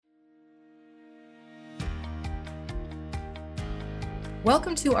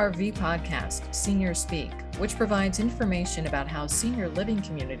Welcome to our V podcast, Senior Speak, which provides information about how senior living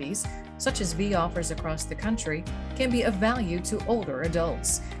communities, such as V offers across the country, can be of value to older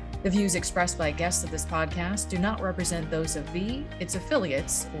adults. The views expressed by guests of this podcast do not represent those of V, its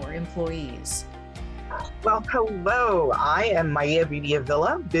affiliates, or employees. Well, hello. I am Maya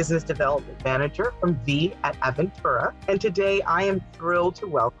Villa, Business Development Manager from V at Aventura. And today I am thrilled to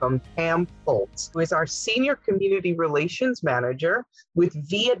welcome Pam Fultz, who is our Senior Community Relations Manager with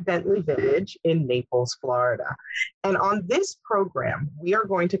V at Bentley Village in Naples, Florida. And on this program, we are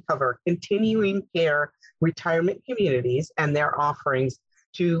going to cover continuing care retirement communities and their offerings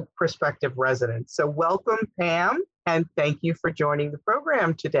to prospective residents. So welcome, Pam, and thank you for joining the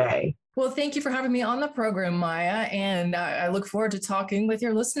program today. Well, thank you for having me on the program, Maya, and I look forward to talking with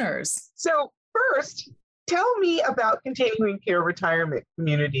your listeners. So first, tell me about continuing care retirement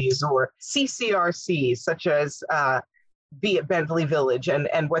communities or CCRCs, such as V at Bentley Village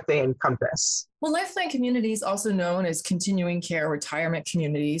and what they encompass. Well, Lifeline Communities, also known as Continuing Care Retirement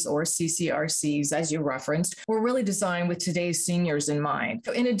Communities, or CCRCs, as you referenced, were really designed with today's seniors in mind.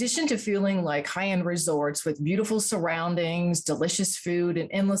 So in addition to feeling like high-end resorts with beautiful surroundings, delicious food, and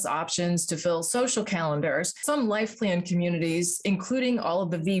endless options to fill social calendars, some Lifeline communities, including all of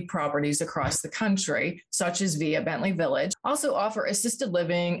the V properties across the country, such as V at Bentley Village, also offer assisted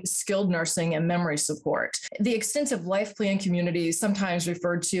living, skilled nursing, and memory support. The extensive Lifeline communities, sometimes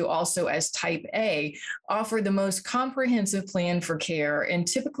referred to also as Type A, offer the most comprehensive plan for care and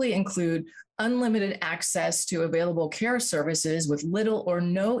typically include unlimited access to available care services with little or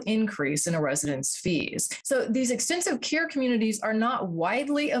no increase in a resident's fees. So these extensive care communities are not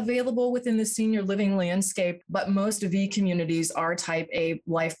widely available within the senior living landscape, but most V communities are Type A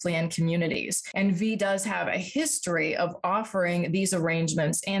life plan communities. And V does have a history of offering these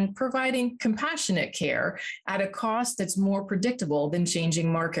arrangements and providing compassionate care at a cost that's more predictable than changing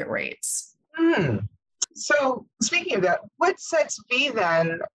market rates. So speaking of that, what sets V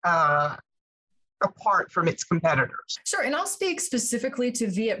then apart from its competitors? Sure, and I'll speak specifically to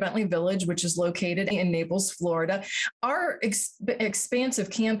V at Bentley Village, which is located in Naples, Florida. Our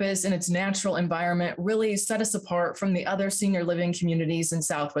expansive campus and its natural environment really set us apart from the other senior living communities in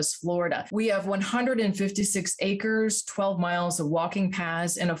Southwest Florida. We have 156 acres, 12 miles of walking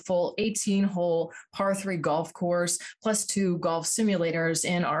paths, and a full 18-hole par 3 golf course, plus 2 golf simulators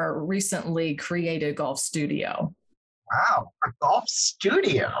in our recently created golf studio. Wow, a golf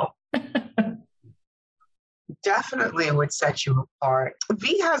studio. Definitely would set you apart.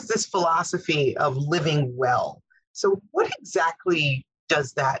 V has this philosophy of living well. So what exactly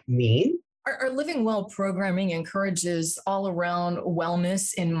does that mean? Our Living Well programming encourages all-around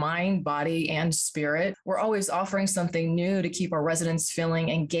wellness in mind, body, and spirit. We're always offering something new to keep our residents feeling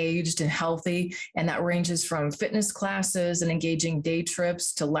engaged and healthy, and that ranges from fitness classes and engaging day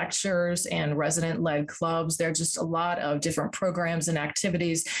trips to lectures and resident-led clubs. There are just a lot of different programs and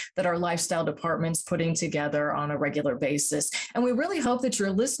activities that our lifestyle department's putting together on a regular basis. And we really hope that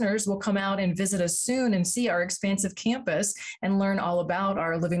your listeners will come out and visit us soon and see our expansive campus and learn all about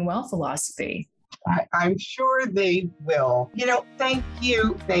our Living Well philosophy. I'm sure they will. Thank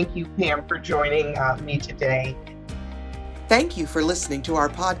you, Pam, for joining me today. Thank you for listening to our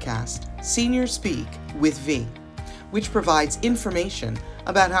podcast, Senior Speak with V, which provides information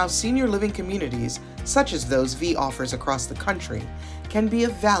about how senior living communities, such as those V offers across the country, can be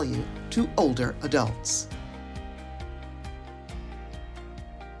of value to older adults.